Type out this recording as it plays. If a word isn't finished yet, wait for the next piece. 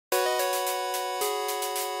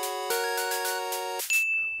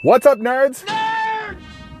What's up, nerds?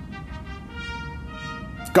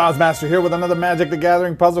 It's Goz Master here with another Magic the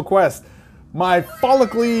Gathering puzzle quest. My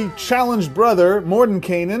follicly challenged brother,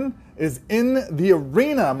 Mordenkainen, is in the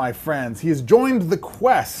arena, my friends. He has joined the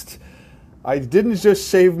quest. I didn't just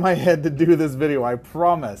shave my head to do this video, I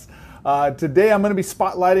promise. Today I'm going to be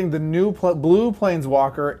spotlighting the new blue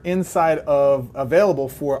Planeswalker inside of available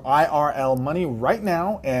for IRL money right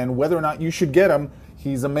now, and whether or not you should get him.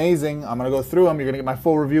 He's amazing. I'm going to go through him. You're going to get my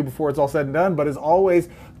full review before it's all said and done. But as always,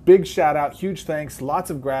 big shout out, huge thanks, lots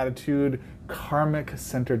of gratitude,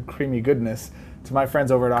 karmic-centered creamy goodness to my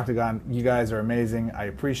friends over at Octagon. You guys are amazing. I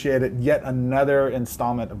appreciate it. Yet another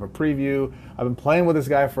installment of a preview. I've been playing with this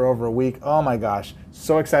guy for over a week. Oh my gosh.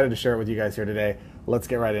 So excited to share it with you guys here today. Let's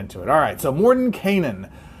get right into it. All right, so Mordenkainen,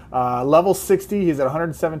 level 60. He's at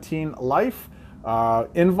 117 life.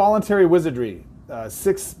 Involuntary Wizardry.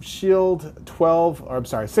 6 shield,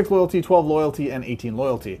 6 loyalty, 12 loyalty, and 18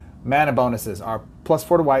 loyalty. Mana bonuses are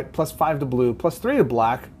 +4 to white, +5 to blue, +3 to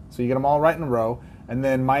black, so you get them all right in a row, and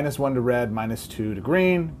then -1 to red, -2 to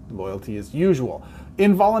green. Loyalty as usual.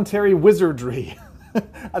 Involuntary Wizardry.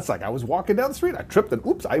 That's like I was walking down the street, I tripped and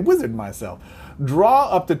oops, I wizarded myself. Draw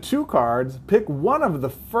up to 2 cards, pick one of the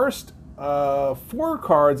first 4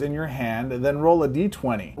 cards in your hand, and then roll a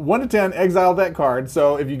d20. 1 to 10, exile that card,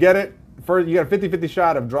 so if you get it, first, you got a 50-50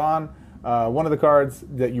 shot of drawing one of the cards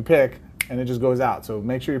that you pick, and it just goes out. So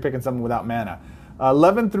make sure you're picking something without mana.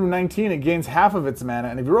 11 through 19, it gains half of its mana,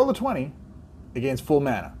 and if you roll a 20, it gains full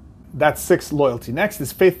mana. That's 6 loyalty. Next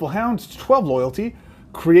is Faithful Hound, 12 loyalty.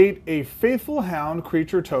 Create a Faithful Hound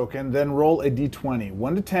creature token, then roll a d20.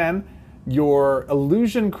 1 to 10, your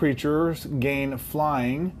illusion creatures gain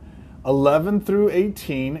flying. 11 through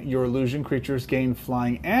 18, your illusion creatures gain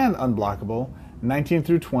flying and unblockable. 19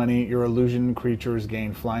 through 20, your illusion creatures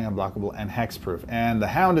gain flying, unblockable, and hexproof. And the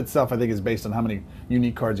Hound itself, I think, is based on how many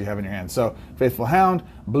unique cards you have in your hand. So, Faithful Hound,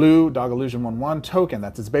 blue, Dog Illusion 1/1, token,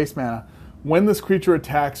 that's its base mana. When this creature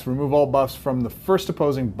attacks, remove all buffs from the first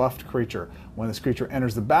opposing buffed creature. When this creature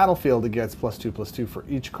enters the battlefield, it gets +2/+2 for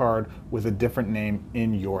each card with a different name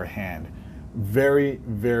in your hand. Very,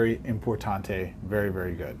 very importante. Very,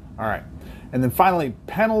 very good. All right. And then finally,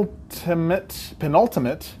 penultimate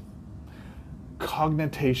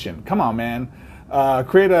Cognitation. Come on, man.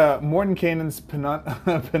 Create a Mordenkainen's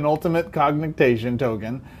penultimate Cognitation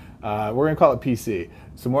token. We're going to call it PC.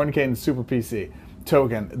 So Mordenkainen's Super PC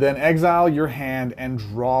token. Then exile your hand and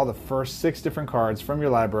draw the first 6 different cards from your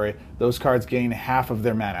library. Those cards gain half of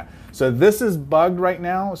their mana. So this is bugged right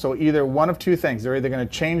now. So either one of 2 things. They're either going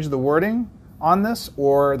to change the wording on this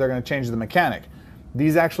or they're going to change the mechanic.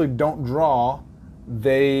 These actually don't draw,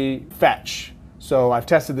 they fetch. So I've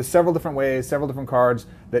tested this several different ways, several different cards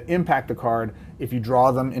that impact the card. If you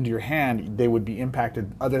draw them into your hand, they would be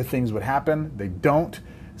impacted. Other things would happen. They don't.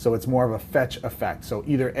 So it's more of a fetch effect. So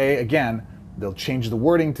either A, again, they'll change the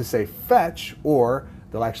wording to say fetch, or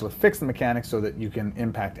they'll actually fix the mechanics so that you can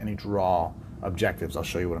impact any draw objectives. I'll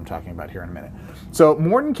show you what I'm talking about here in a minute. So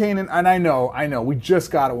Mordenkainen, and I know, we just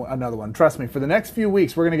got another one. Trust me, for the next few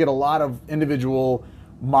weeks, we're going to get a lot of individual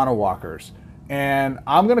mono walkers. And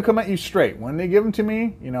I'm going to come at you straight. When they give them to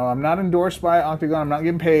me, you know, I'm not endorsed by Octagon. I'm not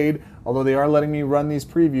getting paid, although they are letting me run these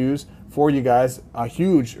previews for you guys. A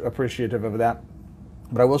huge appreciative of that.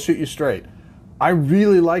 But I will shoot you straight. I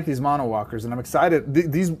really like these mono walkers, and I'm excited.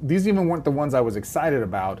 These even weren't the ones I was excited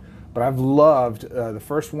about, but I've loved the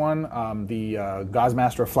first one, the Goz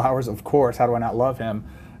Master of Flowers, of course. How do I not love him?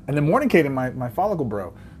 And then Mordenkainen, my follicle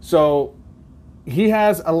bro. So he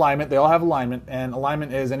has alignment. They all have alignment, and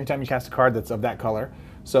alignment is anytime you cast a card that's of that color.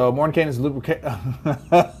 So Mordenkainen's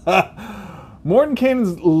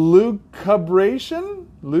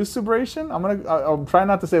lucubration. I'll try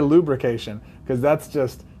not to say lubrication because that's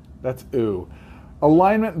ooh.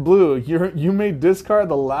 Alignment blue. You may discard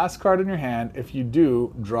the last card in your hand. If you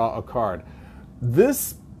do, draw a card.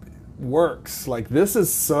 This works. Like, this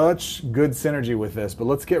is such good synergy with this, but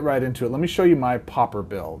let's get right into it. Let me show you my popper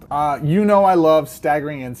build. You know I love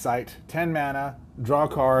Staggering Insight. 10 mana, draw a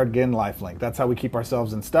card, gain lifelink. That's how we keep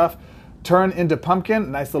ourselves in stuff. Turn into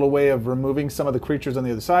Pumpkin, nice little way of removing some of the creatures on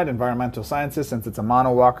the other side. Environmental Sciences, since it's a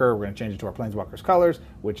mono walker, we're going to change it to our Planeswalker's colors,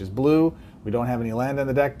 which is blue. We don't have any land in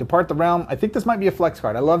the deck. Depart the Realm, I think this might be a flex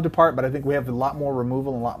card. I love Depart, but I think we have a lot more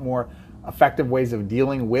removal and a lot more effective ways of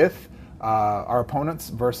dealing with our opponents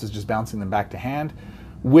versus just bouncing them back to hand.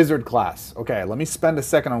 Wizard class. Okay, let me spend a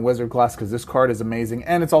second on Wizard class because this card is amazing,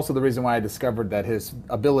 and it's also the reason why I discovered that his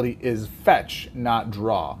ability is fetch, not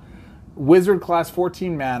draw. Wizard class,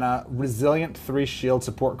 14 mana, resilient 3 shield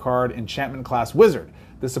support card, enchantment class wizard.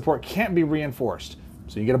 The support can't be reinforced.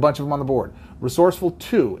 So you get a bunch of them on the board. Resourceful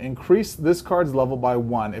 2, increase this card's level by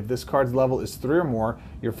 1. If this card's level is 3 or more,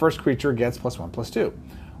 your first creature gets +1/+2.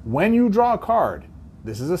 When you draw a card,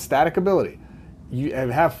 this is a static ability. You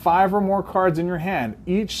have 5 or more cards in your hand.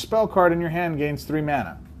 Each spell card in your hand gains 3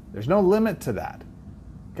 mana. There's no limit to that.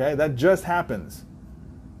 Okay, that just happens.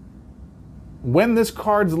 When this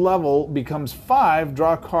card's level becomes 5,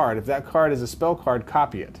 draw a card. If that card is a spell card,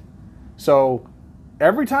 copy it. So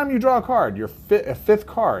every time you draw a card, a fifth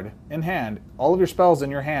card in hand, all of your spells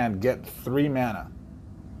in your hand get 3 mana.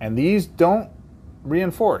 And these don't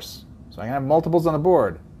reinforce. So I can have multiples on the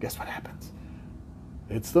board. Guess what happens?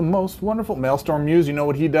 It's the most wonderful. Maelstrom Muse, you know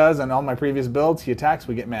what he does on all my previous builds? He attacks,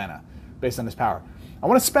 we get mana based on his power. I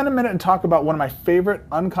want to spend a minute and talk about one of my favorite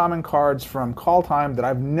uncommon cards from Call Time that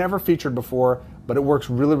I've never featured before, but it works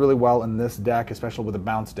really, really well in this deck, especially with a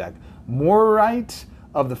bounce deck. Morite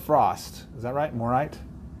of the Frost. Is that right? Morite?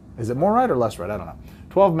 Is it more right or less right? I don't know.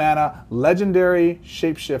 12 mana, legendary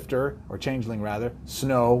shapeshifter, or changeling rather,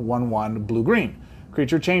 snow, 1/1, blue-green.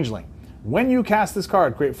 Creature changeling. When you cast this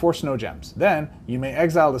card, create 4 snow gems. Then, you may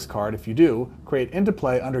exile this card. If you do, create into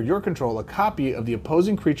play under your control a copy of the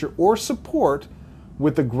opposing creature or support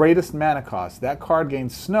with the greatest mana cost. That card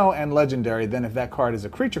gains snow and legendary. Then if that card is a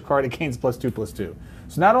creature card, it gains +2/+2.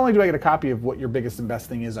 So not only do I get a copy of what your biggest and best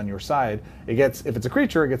thing is on your side, it gets, if it's a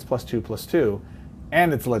creature, it gets +2/+2,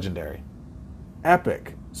 and it's legendary.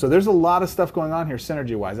 Epic. So there's a lot of stuff going on here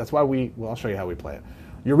synergy-wise. That's why I'll show you how we play it.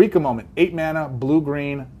 Eureka Moment, 8 mana,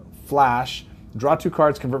 blue-green, flash. Draw 2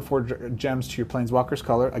 cards, convert 4 gems to your Planeswalker's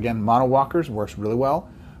color. Again, mono walkers works really well.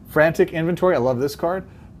 Frantic Inventory, I love this card.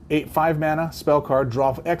 5 mana, spell card,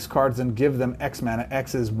 draw X cards and give them X mana.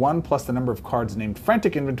 X is 1 plus the number of cards named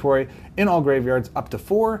Frantic Inventory in all graveyards up to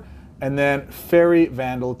 4. And then Fairy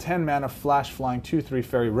Vandal, 10 mana, flash flying, 2/3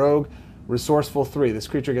 Fairy Rogue, resourceful 3. This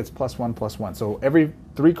creature gets +1/+1. So every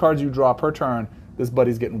 3 cards you draw per turn, this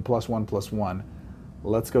buddy's getting +1/+1.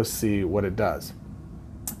 Let's go see what it does.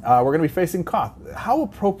 We're going to be facing Koth. How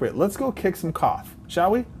appropriate. Let's go kick some Koth,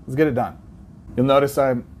 shall we? Let's get it done. You'll notice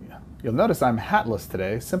I'm hatless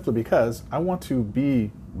today simply because I want to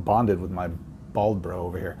be bonded with my bald bro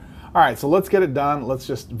over here. All right, so let's get it done. Let's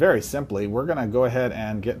just, very simply, we're going to go ahead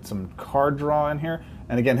and get some card draw in here.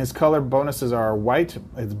 And again, his color bonuses are white.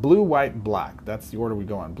 It's blue, white, black. That's the order we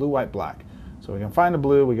go in. Blue, white, black. So we can find a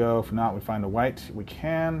blue, we go. If not, we find a white. We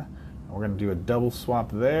can. We're going to do a double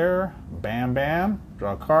swap there. Bam, bam.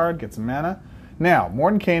 Draw a card, get some mana. Now,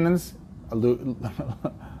 Mordenkainen's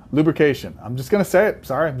lubrication. I'm just going to say it.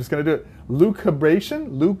 Sorry, I'm just going to do it. Lucubration,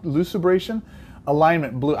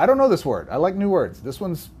 alignment blue. I don't know this word. I like new words. This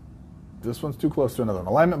one's too close to another one.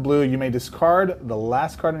 Alignment blue. You may discard the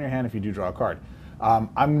last card in your hand if you do draw a card.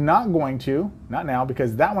 I'm not going to, not now,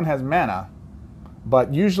 because that one has mana.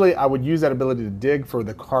 But usually I would use that ability to dig for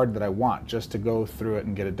the card that I want, just to go through it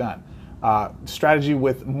and get it done. Strategy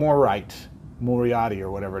with Moriarty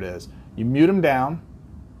or whatever it is. You mute him down,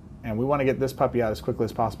 and we want to get this puppy out as quickly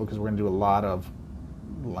as possible because we're going to do a lot of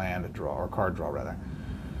land draw, or card draw rather.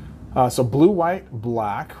 So blue, white,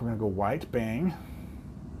 black. We're going to go white, bang.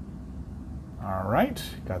 All right,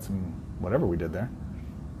 got some whatever we did there.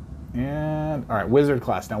 And all right, wizard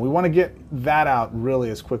class. Now we want to get that out really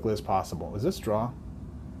as quickly as possible. Is this draw?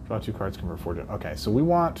 Draw 2 cards, convert 4 gems. Okay, so we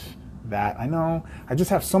want that. I know. I just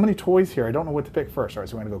have so many toys here. I don't know what to pick first. All right,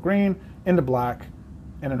 so we're going to go green, into black,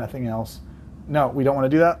 into nothing else. No, we don't want to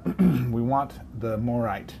do that. We want the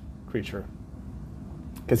Morite creature.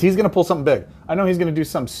 Because he's going to pull something big. I know he's going to do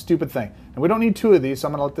some stupid thing. And we don't need 2 of these, so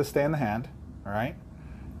I'm going to let this stay in the hand. All right.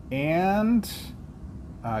 And,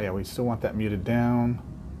 yeah, we still want that muted down.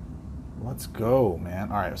 Let's go,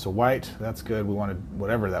 man. All right, so white, that's good. We wanted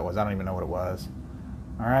whatever that was. I don't even know what it was.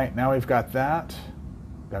 All right, now we've got that.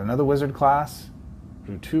 Got another wizard class.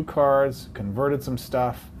 Drew 2 cards, converted some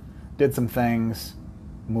stuff, did some things.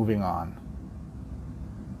 Moving on.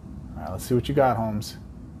 All right, let's see what you got, Holmes.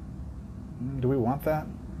 Do we want that?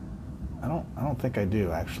 I don't think I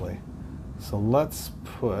do, actually. So let's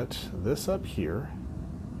put this up here.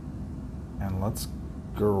 And let's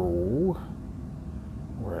go.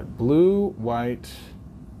 We're at blue, white,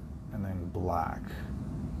 and then black.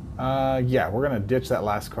 Yeah, we're going to ditch that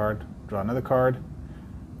last card, draw another card.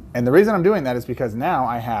 And the reason I'm doing that is because now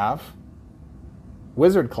I have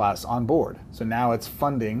wizard class on board. So now it's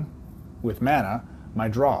funding with mana my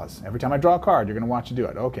draws. Every time I draw a card, you're going to watch it do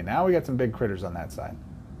it. Okay, now we got some big critters on that side.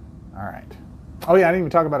 All right. Oh yeah, I didn't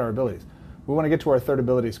even talk about our abilities. We want to get to our third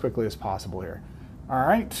ability as quickly as possible here. All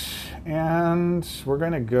right, and we're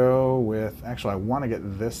going to go with, actually I want to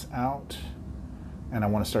get this out, and I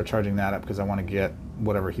want to start charging that up because I want to get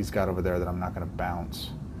whatever he's got over there that I'm not going to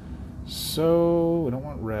bounce. So we don't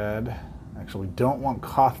want red. Actually, we don't want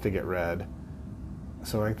Koth to get red.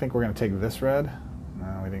 So I think we're going to take this red.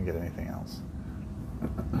 No, we didn't get anything else.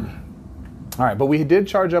 All right, but we did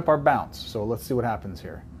charge up our bounce. So let's see what happens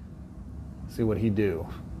here. See what he do.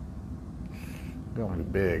 Going to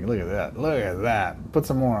be big. Look at that. Look at that. Put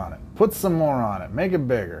some more on it. Put some more on it. Make it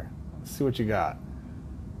bigger. Let's see what you got.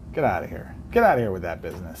 Get out of here. Get out of here with that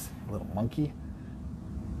business, little monkey.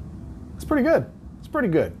 It's pretty good. It's pretty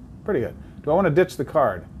good. Pretty good. Do I want to ditch the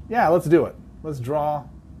card? Yeah, let's do it. Let's draw.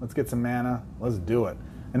 Let's get some mana. Let's do it.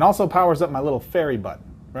 And also powers up my little fairy button,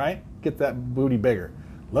 right? Get that booty bigger.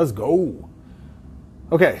 Let's go.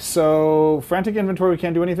 Okay, so Frantic Inventory we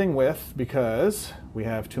can't do anything with because we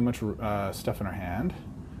have too much stuff in our hand.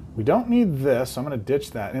 We don't need this, so I'm going to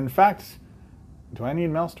ditch that. In fact, do I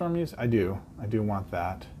need Maelstrom use? I do. I do want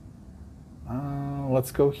that.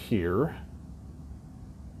 Let's go here.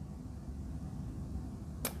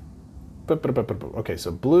 Okay, so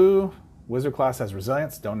blue, wizard class has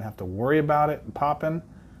resilience. Don't have to worry about it popping.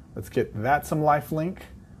 Let's get that some lifelink.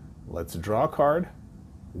 Let's draw a card.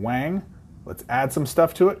 Wang. Let's add some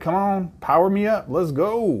stuff to it. Come on, power me up. Let's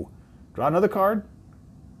go. Draw another card.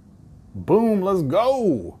 Boom, let's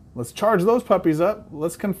go. Let's charge those puppies up.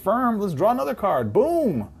 Let's confirm. Let's draw another card.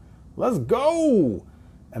 Boom. Let's go.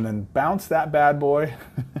 And then bounce that bad boy.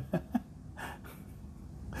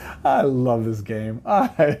 I love this game.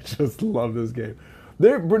 I just love this game.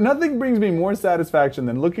 Nothing brings me more satisfaction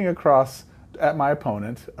than looking across at my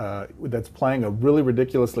opponent that's playing a really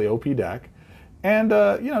ridiculously OP deck and,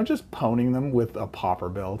 you know, just poning them with a pauper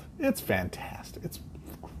build. It's fantastic. It's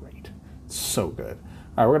great. It's so good.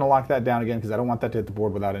 All right, we're going to lock that down again because I don't want that to hit the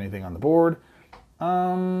board without anything on the board.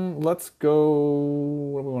 Let's go...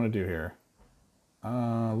 What do we want to do here?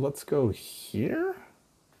 Let's go here?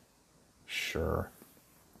 Sure.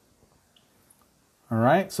 All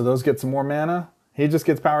right, so those get some more mana. He just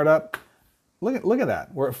gets powered up. Look at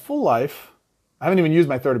that. We're at full life. I haven't even used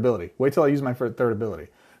my third ability. Wait till I use my third ability.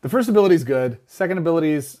 The first ability is good. Second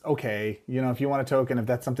ability is okay. You know, if you want a token, if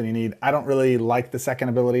that's something you need. I don't really like the second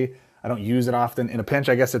ability. I don't use it often. In a pinch,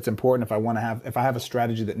 I guess it's important if I have a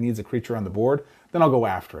strategy that needs a creature on the board, then I'll go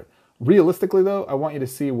after it. Realistically, though, I want you to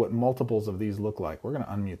see what multiples of these look like. We're going to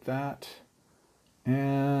unmute that.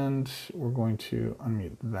 And we're going to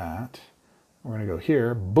unmute that. We're going to go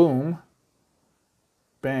here. Boom.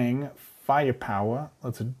 Bang. Firepower.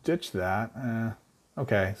 Let's ditch that.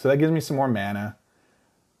 Okay, so that gives me some more mana.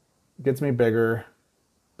 Gets me bigger.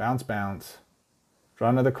 Bounce, bounce. Draw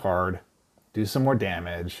another card. Do some more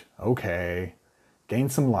damage. Okay. Gain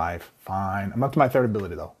some life. Fine. I'm up to my third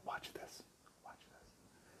ability, though. Watch this. Watch this.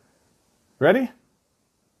 Ready?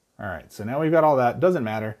 All right, so now we've got all that. Doesn't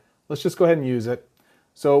matter. Let's just go ahead and use it.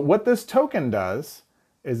 So what this token does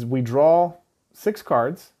is we draw 6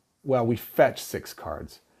 cards. Well, we fetch 6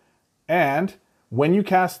 cards. And when you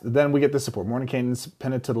cast, then we get the support. Mordenkainen's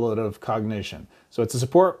Penitential Cognition. So it's a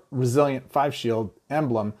support, resilient, 5 shield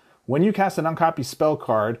emblem. When you cast an uncopy spell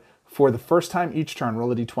card, for the first time each turn,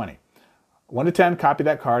 roll a d20. 1 to 10, copy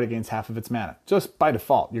that card, it gains half of its mana. Just by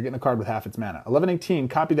default, you're getting a card with half its mana. 11, 18,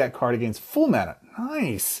 copy that card, it gains full mana.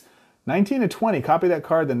 Nice. 19 to 20, copy that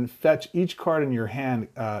card, then fetch each card in your hand,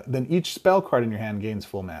 then each spell card in your hand gains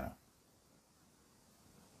full mana.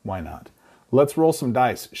 Why not? Let's roll some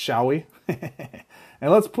dice, shall we?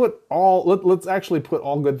 And let's actually put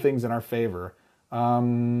all good things in our favor.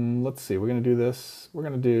 Let's see, we're going to do this. We're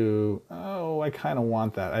going to do, oh, I kind of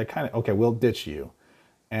want that. Okay, we'll ditch you.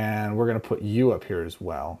 And we're going to put you up here as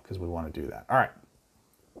well because we want to do that. All right.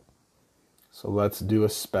 So let's do a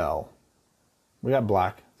spell. We got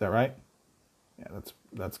black. Is that right? Yeah,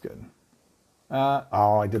 that's good.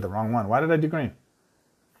 Oh, I did the wrong one. Why did I do green?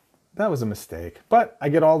 That was a mistake. But I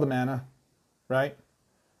get all the mana, right?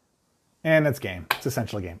 And it's game. It's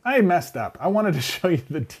essentially game. I messed up. I wanted to show you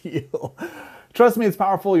the deal. Trust me, it's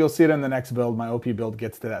powerful. You'll see it in the next build. My OP build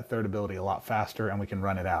gets to that third ability a lot faster, and we can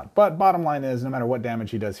run it out. But bottom line is, no matter what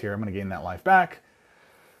damage he does here, I'm going to gain that life back.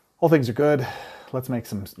 All things are good. Let's make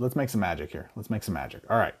some magic here. Let's make some magic.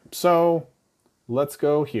 All right, so let's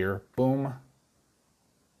go here. Boom.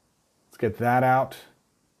 Let's get that out.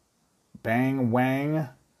 Bang, wang.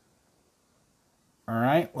 All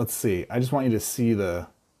right, let's see. I just want you to see the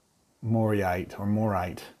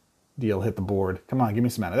Morite deal hit the board. Come on, give me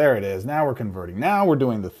some mana. There it is. Now we're converting. Now we're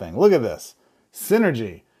doing the thing. Look at this.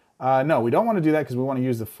 Synergy. No, we don't want to do that because we want to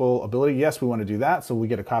use the full ability. Yes, we want to do that, so we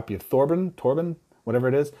get a copy of Torben, whatever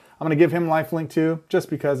it is. I'm going to give him lifelink too, just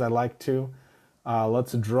because I like to.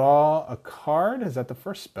 Let's draw a card. Is that the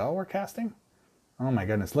first spell we're casting? Oh my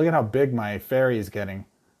goodness. Look at how big my fairy is getting.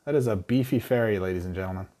 That is a beefy fairy, ladies and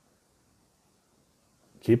gentlemen.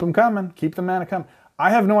 Keep them coming. Keep the mana coming. I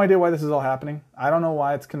have no idea why this is all happening. I don't know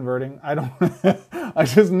why it's converting. I don't. I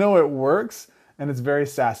just know it works, and it's very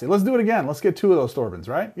sassy. Let's do it again. Let's get 2 of those Thorbans,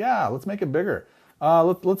 right? Yeah, let's make it bigger.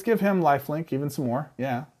 Let's give him lifelink, even some more.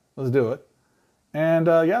 Yeah, let's do it. And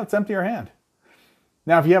yeah, let's empty our hand.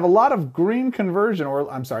 Now, if you have a lot of green conversion,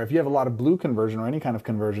 or I'm sorry, if you have a lot of blue conversion or any kind of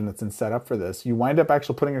conversion that's in set up for this, you wind up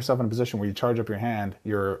actually putting yourself in a position where you charge up your hand,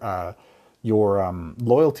 your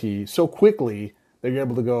loyalty so quickly that you're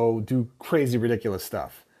able to go do crazy, ridiculous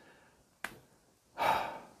stuff.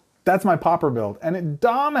 That's my Pauper build, and it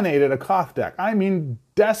dominated a Koth deck. I mean,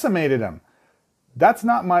 decimated him. That's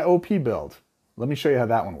not my OP build. Let me show you how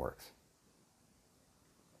that one works.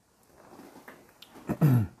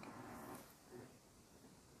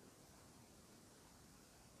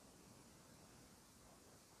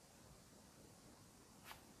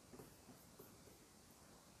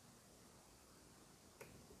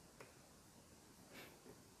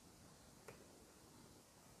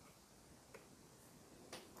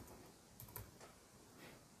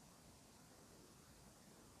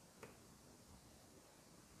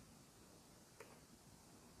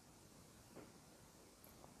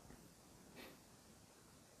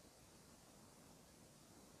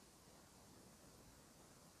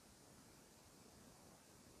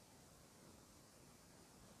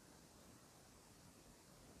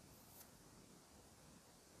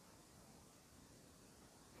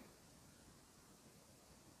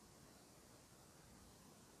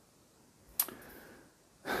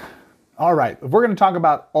 All right, if we're going to talk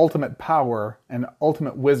about ultimate power and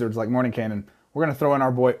ultimate wizards like Mordenkainen, we're going to throw in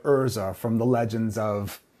our boy Urza from the legends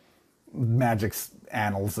of Magic's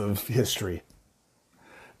annals of history.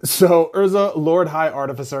 So Urza, Lord High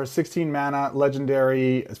Artificer, 16 mana,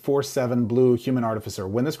 legendary, 4/7 blue human artificer.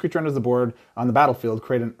 When this creature enters the board on the battlefield,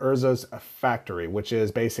 create an Urza's Factory, which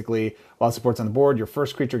is basically, while it supports on the board, your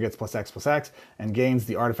first creature gets +X/+X and gains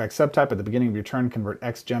the artifact subtype. At the beginning of your turn, convert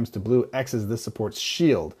X gems to blue. X is this supports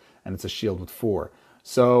shield, and it's a shield with 4.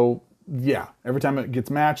 So yeah, every time it gets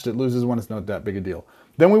matched, it loses one. It's not that big a deal.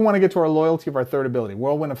 Then we want to get to our loyalty of our third ability.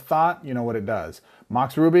 Whirlwind of Thought, you know what it does.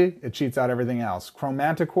 Mox Ruby, it cheats out everything else.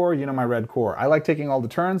 Chromanticore, you know my red core. I like taking all the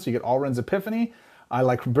turns, so you get Alrund's Epiphany. I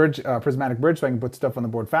like Prismatic Bridge, so I can put stuff on the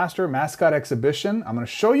board faster. Mascot Exhibition. I'm going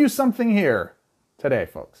to show you something here today,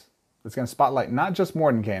 folks. It's going to spotlight not just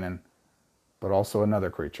Mordenkainen, but also another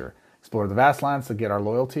creature. Explore the Vastlands to get our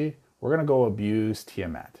loyalty. We're going to go abuse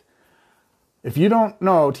Tiamat. If you don't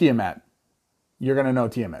know Tiamat, you're going to know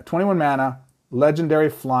Tiamat. 21 mana, legendary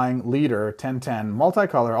flying leader, 10/10,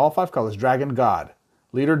 multicolor, all 5 colors, dragon god,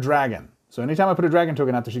 leader dragon. So anytime I put a dragon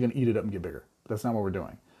token out there, she's going to eat it up and get bigger. But that's not what we're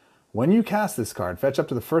doing. When you cast this card, fetch up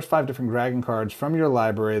to the first 5 different dragon cards from your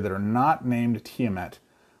library that are not named Tiamat.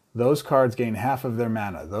 Those cards gain half of their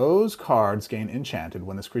mana. Those cards gain enchanted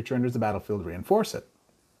when this creature enters the battlefield, reinforce it.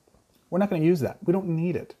 We're not going to use that. We don't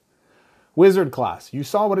need it. Wizard class. You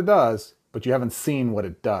saw what it does, but you haven't seen what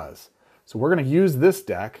it does. So we're going to use this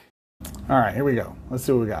deck. All right, here we go. Let's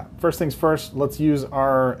see what we got. First things first, let's use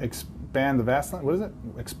our expand the Vastlands. What is it?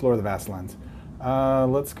 Explore the Vastlands.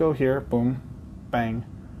 Let's go here. Boom. Bang.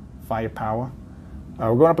 Firepower.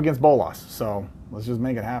 We're going up against Bolas, so let's just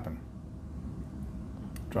make it happen.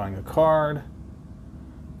 Drawing a card.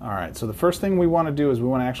 All right, so the first thing we want to do is we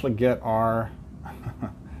want to actually get our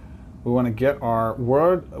we want to get our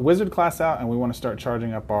wizard class out, and we want to start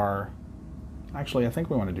charging up our. Actually, I think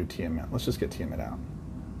we want to do Tiamat. Let's just get Tiamat out.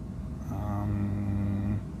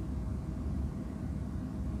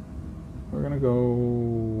 We're gonna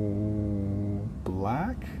go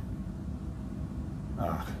black.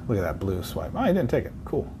 Oh, look at that blue swipe. Oh, I didn't take it.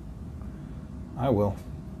 Cool. I will.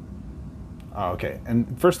 Oh, okay,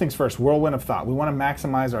 and first things first, Whirlwind of Thought. We want to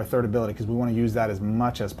maximize our third ability because we want to use that as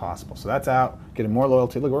much as possible. So that's out, getting more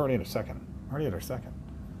loyalty. Look, we're already at our second. Already at our second.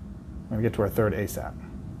 We're gonna get to our third ASAP.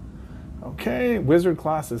 Okay, Wizard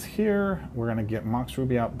class is here. We're gonna get Mox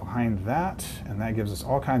Ruby out behind that, and that gives us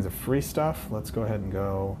all kinds of free stuff. Let's go ahead and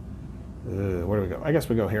go. Where do we go? I guess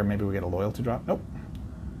we go here. Maybe we get a loyalty drop. Nope.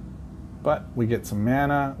 But we get some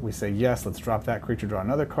mana. We say yes. Let's drop that creature. Draw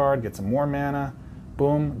another card. Get some more mana.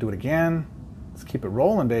 Boom. Do it again. Let's keep it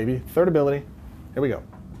rolling, baby. Third ability. Here we go.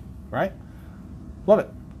 Right? Love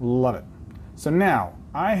it. Love it. So now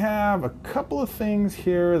I have a couple of things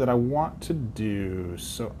here that I want to do.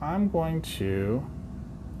 So I'm going to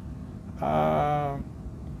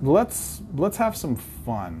let's have some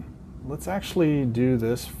fun. Let's actually do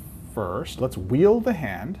this first. Let's wheel the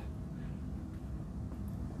hand.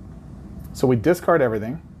 So we discard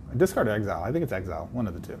everything. Discard or exile. I think it's exile. One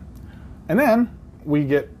of the two. And then we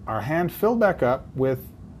get our hand filled back up with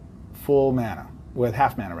full mana. With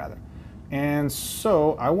half mana, rather. And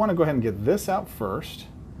so I want to go ahead and get this out first.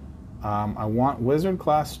 I want Wizard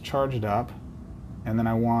class charged up, and then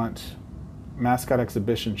I want Mascot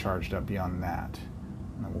Exhibition charged up beyond that.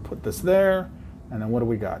 And then we'll put this there, and then what do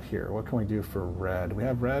we got here? What can we do for red? Do we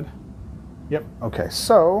have red? Yep, okay,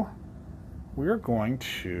 so we're going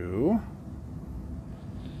to,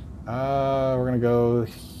 we're gonna go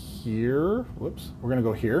here, whoops, we're gonna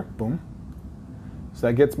go here, boom. So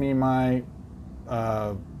that gets me my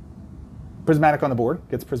Prismatic on the board,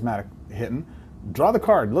 gets Prismatic hitting. Draw the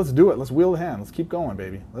card, let's do it, let's wheel the hand, let's keep going,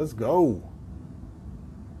 baby, let's go.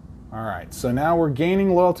 All right, so now we're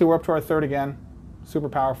gaining loyalty, we're up to our third again, super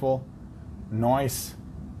powerful, nice.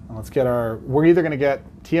 And let's get our, we're either gonna get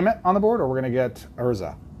Tiamat on the board or we're gonna get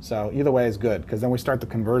Urza. So either way is good, because then we start the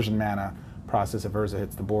conversion mana process. If Urza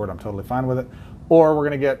hits the board, I'm totally fine with it. Or we're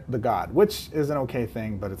gonna get the God, which is an okay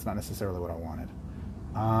thing, but it's not necessarily what I wanted.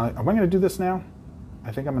 Am I gonna do this now?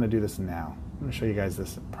 I think I'm gonna do this now. I'm gonna show you guys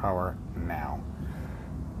this power now.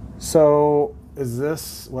 So is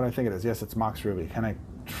this what I think it is? Yes, it's Mox Ruby. Can I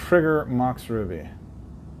trigger Mox Ruby?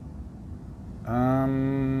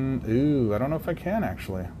 Ooh, I don't know if I can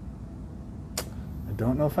actually. I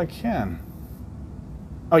don't know if I can.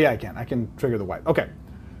 Oh yeah, I can. I can trigger the white. Okay.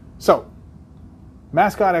 So,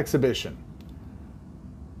 Mascot Exhibition.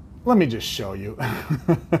 Let me just show you.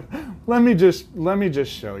 let me just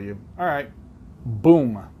show you. All right.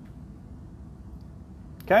 Boom.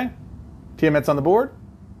 Okay? Tiamat's on the board.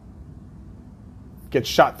 Gets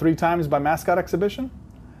shot 3 times by Mascot Exhibition.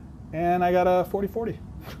 And I got a 40-40.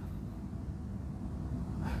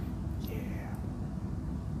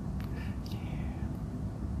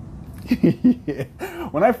 Yeah.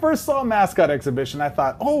 When I first saw Mascot Exhibition, I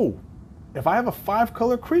thought, oh, if I have a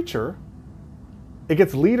 5-color creature, it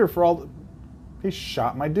gets leader for all. He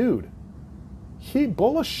shot my dude.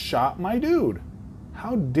 Bola shot my dude.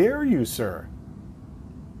 How dare you, sir?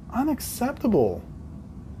 Unacceptable.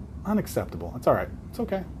 Unacceptable. It's all right. It's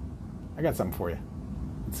okay. I got something for you.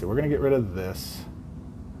 Let's see. We're going to get rid of this.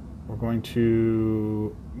 We're going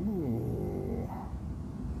to... Ooh.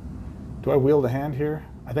 Do I wheel the hand here?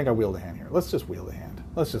 I think I wheel the hand here. Let's just wheel the hand.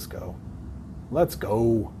 Let's just go. Let's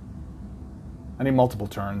go. I need multiple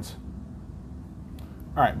turns.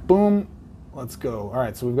 All right, boom. Let's go. All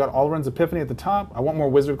right, so we've got Alrund's Epiphany at the top. I want more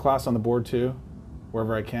Wizard class on the board too,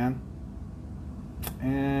 wherever I can.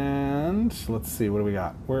 And let's see, what do we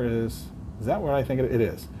got? Where is that where I think it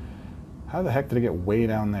is? How the heck did it get way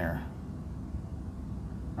down there?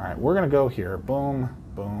 All right, we're gonna go here. Boom,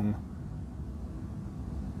 boom.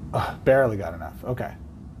 Ugh, barely got enough. Okay.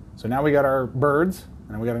 So now we got our birds, and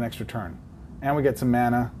then we got an extra turn. And we get some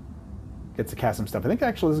mana. Gets to cast some stuff. I think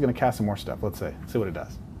actually this is going to cast some more stuff. Let's see what it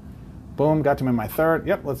does. Boom, got him in my third.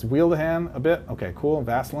 Yep, let's wheel the hand a bit. Okay, cool.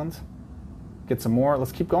 Vasselins. Get some more.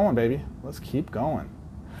 Let's keep going, baby. Let's keep going.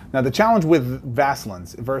 Now the challenge with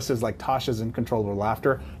Vasselins versus like Tasha's Uncontrollable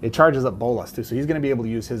Laughter, it charges up Bolas too. So he's going to be able to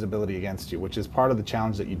use his ability against you, which is part of the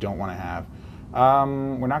challenge that you don't want to have.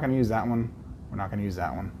 We're not going to use that one. We're not going to use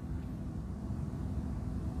that one.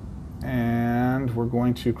 And we're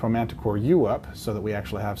going to Chromanticore you up so that we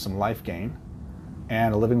actually have some life gain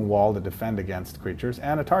and a living wall to defend against creatures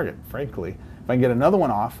and a target, frankly. If I can get another one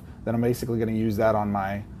off, then I'm basically going to use that on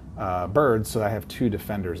my birds so I have 2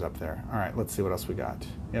 defenders up there. All right, let's see what else we got.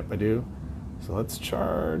 Yep, I do. So let's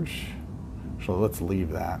charge. So let's leave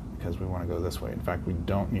that because we want to go this way. In fact, we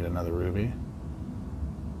don't need another ruby.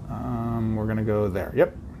 We're going to go there.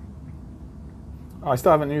 Yep. Oh, I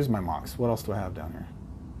still haven't used my Mox. What else do I have down here?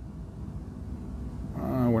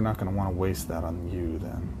 We're not going to want to waste that on you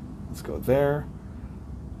then. Let's go there.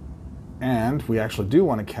 And we actually do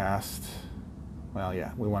want to cast, well,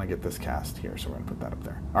 yeah, we want to get this cast here, so we're going to put that up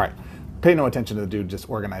there. All right, pay no attention to the dude just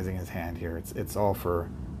organizing his hand here. It's all for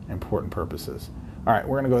important purposes. All right,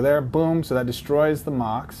 we're going to go there. Boom, so that destroys the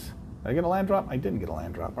Mox. Did I get a land drop? I didn't get a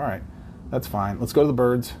land drop. All right, that's fine. Let's go to the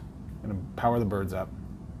birds. I'm going to power the birds up.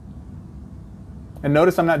 And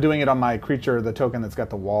notice I'm not doing it on my creature, the token that's got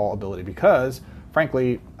the wall ability, because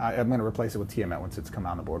frankly, I'm going to replace it with Tiamat once it's come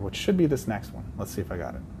on the board, which should be this next one. Let's see if I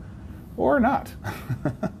got it. Or not.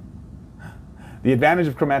 The advantage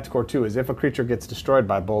of Chromanticore 2 is if a creature gets destroyed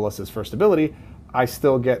by Bolas's first ability, I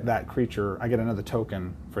still get that creature, I get another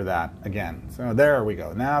token for that again. So there we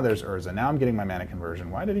go. Now there's Urza. Now I'm getting my mana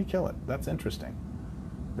conversion. Why did he kill it? That's interesting.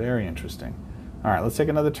 Very interesting. All right, let's take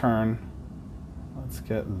another turn. Let's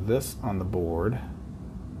get this on the board.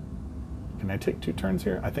 Can I take 2 turns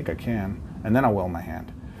here? I think I can. And then I'll will my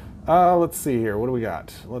hand. Let's see here. What do we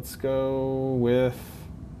got? Let's go with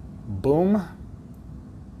boom.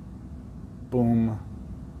 Boom.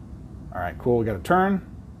 All right, cool. We got a turn.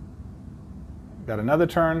 Got another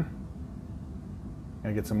turn.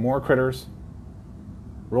 Gonna get some more critters.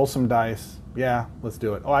 Roll some dice. Yeah, let's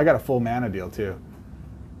do it. Oh, I got a full mana deal too.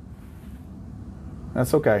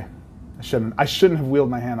 That's okay. I shouldn't have wheeled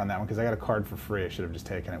my hand on that one because I got a card for free. I should have just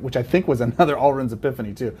taken it, which I think was another Alrund's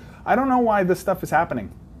Epiphany too. I don't know why this stuff is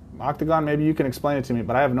happening. Octagon, maybe you can explain it to me,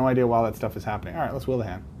 but I have no idea why that stuff is happening. All right, let's wheel the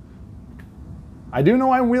hand. I do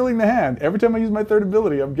know I'm wheeling the hand. Every time I use my third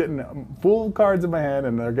ability, I'm getting full cards in my hand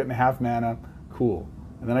and they're getting half mana. Cool.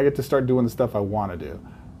 And then I get to start doing the stuff I want to do.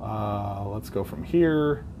 Let's go from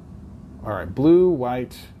here. All right, blue,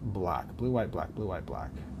 white, black. Blue, white, black, blue, white,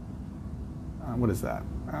 black. What is that?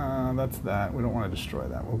 That's that. We don't want to destroy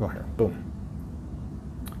that. We'll go here. Boom.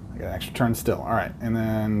 I got an extra turn still. All right, and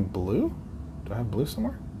then blue. Do I have blue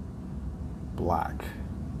somewhere? Black.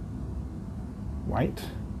 White.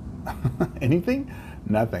 Anything?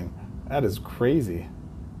 Nothing. That is crazy.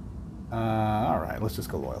 All right, let's just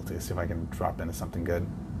go loyalty. See if I can drop into something good.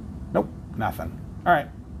 Nope, nothing. All right,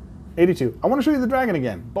 82. I want to show you the dragon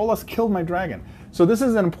again. Bolas killed my dragon. So this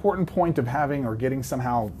is an important point of having or getting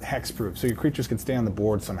somehow hexproof, so your creatures can stay on the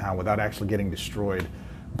board somehow without actually getting destroyed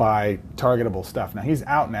by targetable stuff. Now he's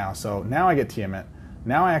out now, so now I get Tiamat.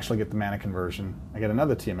 Now I actually get the mana conversion. I get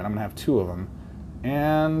another Tiamat. I'm gonna have 2 of them,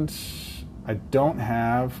 and I don't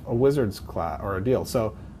have a wizard's class or a deal.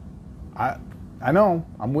 So I know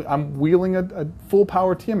I'm wheeling a full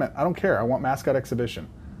power Tiamat. I don't care. I want Mascot Exhibition.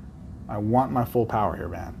 I want my full power here,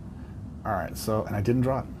 man. All right. So, and I didn't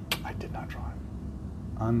draw it. I did not draw it.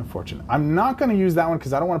 Unfortunate. I'm not going to use that one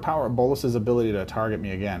because I don't want to power up Bolas's ability to target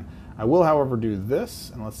me again. I will, however, do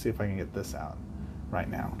this, and let's see if I can get this out right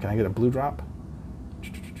now. Can I get a blue drop?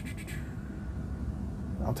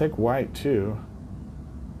 I'll take white too.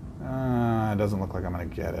 It doesn't look like I'm going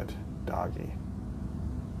to get it. Doggy.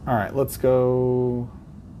 All right, let's go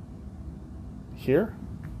here.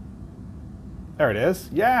 There it is.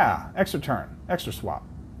 Yeah, extra turn, extra swap.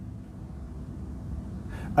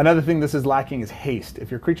 Another thing this is lacking is haste. If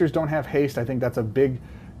your creatures don't have haste, I think that's a big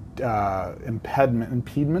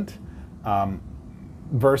impediment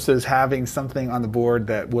versus having something on the board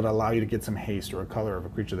that would allow you to get some haste or a color of a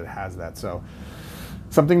creature that has that. So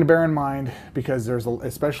something to bear in mind, because there's,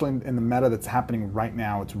 especially in the meta that's happening right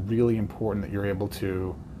now, it's really important that you're able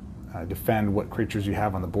to defend what creatures you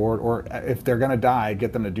have on the board, or if they're going to die,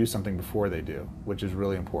 get them to do something before they do, which is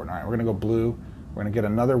really important. All right, we're going to go blue. We're going to get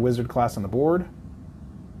another wizard class on the board.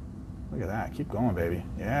 Look at that. Keep going, baby.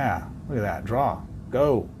 Yeah, look at that. Draw.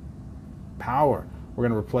 Go. Power. We're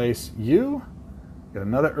going to replace you. Get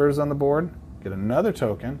another Urza on the board. Get another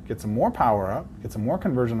token. Get some more power up. Get some more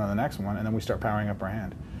conversion on the next one, and then we start powering up our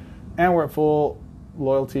hand. And we're at full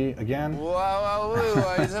loyalty again.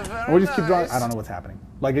 We just keep drawing. I don't know what's happening.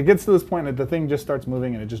 Like, it gets to this point that the thing just starts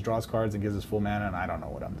moving and it just draws cards and gives us full mana, and I don't know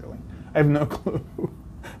what I'm doing. I have no clue.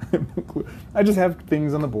 I have no clue. I just have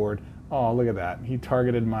things on the board. Oh, look at that. He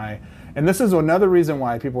targeted my... And this is another reason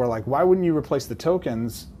why people are like, why wouldn't you replace the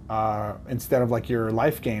tokens instead of like your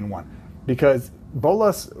life gain one? Because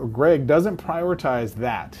Bolas or Greg doesn't prioritize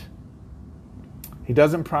that. He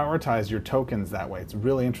doesn't prioritize your tokens that way. It's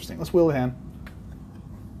really interesting. Let's wheel the hand.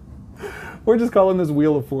 We're just calling this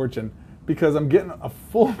Wheel of Fortune because I'm getting a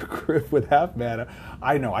full grip with half mana.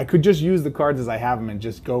 I know, I could just use the cards as I have them and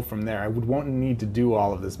just go from there. I won't need to do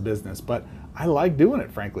all of this business, but I like doing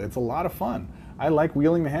it, frankly. It's a lot of fun. I like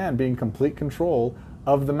wheeling the hand, being complete control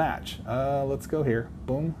of the match. Let's go here.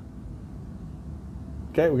 Boom.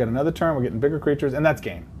 Okay, we got another turn. We're getting bigger creatures, and that's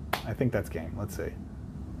game. I think that's game. Let's see.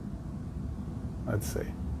 Let's see.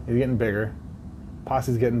 He's getting bigger.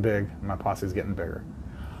 Posse's getting big. And my posse's getting bigger.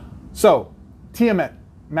 So, Tiamat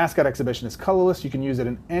Mascot Exhibition is colorless. You can use it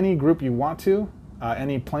in any group you want to,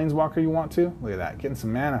 any Planeswalker you want to. Look at that, getting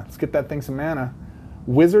some mana. Let's get that thing some mana.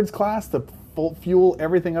 Wizards class to fuel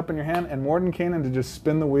everything up in your hand, and Mordenkainen to just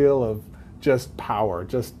spin the wheel of just power.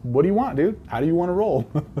 Just, what do you want, dude? How do you want to roll?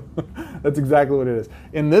 That's exactly what it is.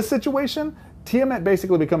 In this situation, Tiamat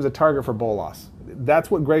basically becomes a target for Bolas. That's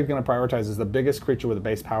what Greg's going to prioritize, is the biggest creature with the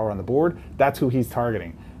base power on the board. That's who he's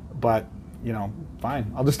targeting. But, you know,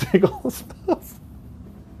 fine. I'll just take all the spells.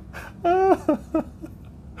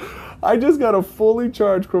 I just got a fully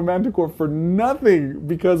charged Chromanticore for nothing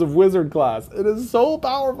because of Wizard class. It is so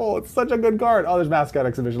powerful. It's such a good card. Oh, there's Mascot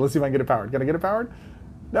Exhibition. Let's see if I can get it powered. Can I get it powered?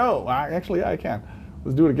 No. Actually, yeah, I can.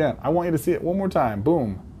 Let's do it again. I want you to see it one more time.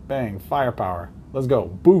 Boom. Bang. Firepower. Let's go.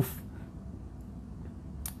 Boof.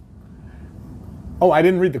 Oh, I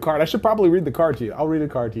didn't read the card. I should probably read the card to you. I'll read the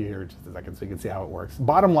card to you here just a second so you can see how it works.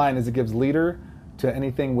 Bottom line is it gives leader to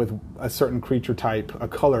anything with a certain creature type, a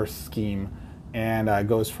color scheme, and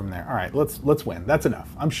goes from there. All right, let's win. That's enough.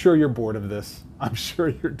 I'm sure you're bored of this. I'm sure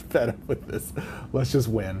you're fed up with this. Let's just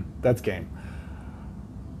win. That's game.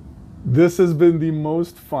 This has been the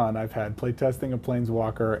most fun I've had playtesting a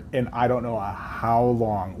Planeswalker in I don't know how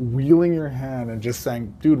long. Wheeling your hand and just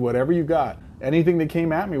saying, dude, whatever you got. Anything that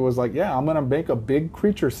came at me was like, yeah, I'm gonna make a big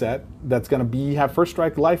creature set that's gonna have first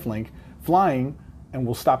strike, lifelink, flying, and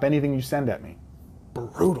will stop anything you send at me.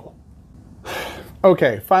 Brutal.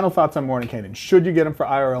 Okay, final thoughts on Mordenkainen. Should you get him for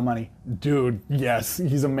IRL money? Dude, yes,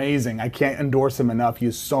 he's amazing. I can't endorse him enough. He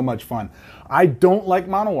is so much fun. I don't like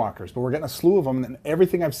mono walkers, but we're getting a slew of them, and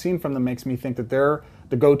everything I've seen from them makes me think that they're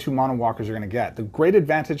the go-to mono walkers you're gonna get. The great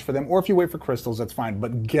advantage for them, or if you wait for crystals, that's fine,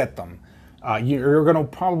 but get them. You're gonna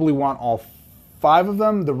probably want all 5 of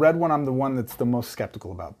them. The red one, I'm the one that's the most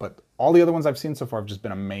skeptical about, but all the other ones I've seen so far have just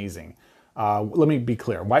been amazing. Let me be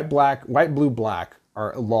clear. White, blue, black,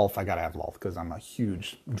 or Lolth. I gotta have Lolth because I'm a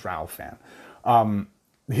huge Drow fan.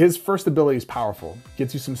 His first ability is powerful.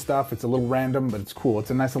 Gets you some stuff. It's a little random, but it's cool. It's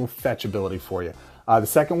a nice little fetch ability for you. The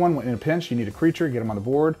second one, in a pinch, you need a creature, get him on the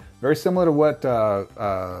board. Very similar to what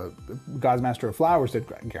Goz Master of Flowers did,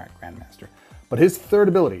 Grandmaster. But his third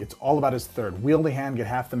ability, it's all about his third. Wield the hand, get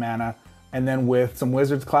half the mana, and then with some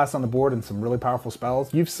Wizards class on the board and some really powerful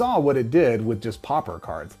spells, you saw what it did with just pauper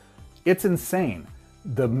cards. It's insane.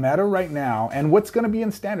 The meta right now, and what's going to be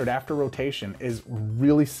in standard after rotation, is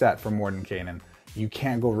really set for Mordenkainen. You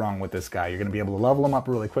can't go wrong with this guy. You're going to be able to level him up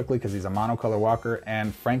really quickly because he's a monocolor walker,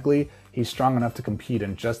 and frankly, he's strong enough to compete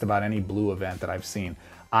in just about any blue event that I've seen.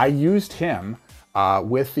 I used him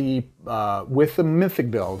with the Mythic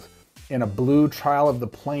build in a blue Trial of the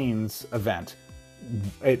Plains event.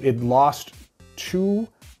 It lost 2,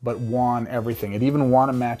 but won everything. It even won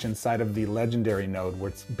a match inside of the Legendary node where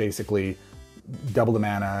it's basically double the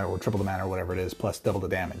mana or triple the mana or whatever it is, plus double the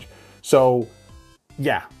damage. So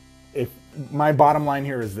yeah, if my bottom line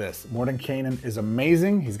here is this, Mordenkainen is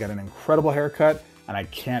amazing. He's got an incredible haircut and I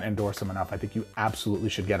can't endorse him enough. I think you absolutely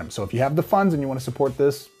should get him. So if you have the funds and you want to support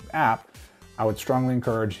this app, I would strongly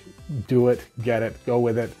encourage, do it, get it, go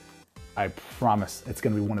with it. I promise it's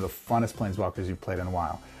going to be one of the funnest Planeswalkers you've played in a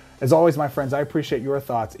while. As always, my friends, I appreciate your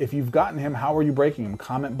thoughts. If you've gotten him, how are you breaking him?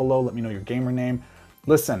 Comment below, let me know your gamer name.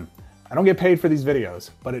 Listen, I don't get paid for these videos,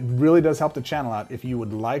 but it really does help the channel out if you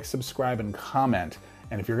would like, subscribe, and comment.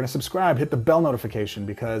 And if you're gonna subscribe, hit the bell notification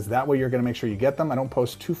because that way you're gonna make sure you get them. I don't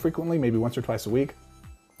post too frequently, maybe once or twice a week,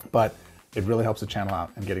 but it really helps the channel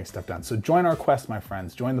out and getting stuff done. So join our quest, my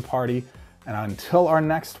friends, join the party. And until our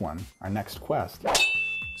next one, our next quest,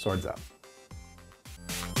 swords up.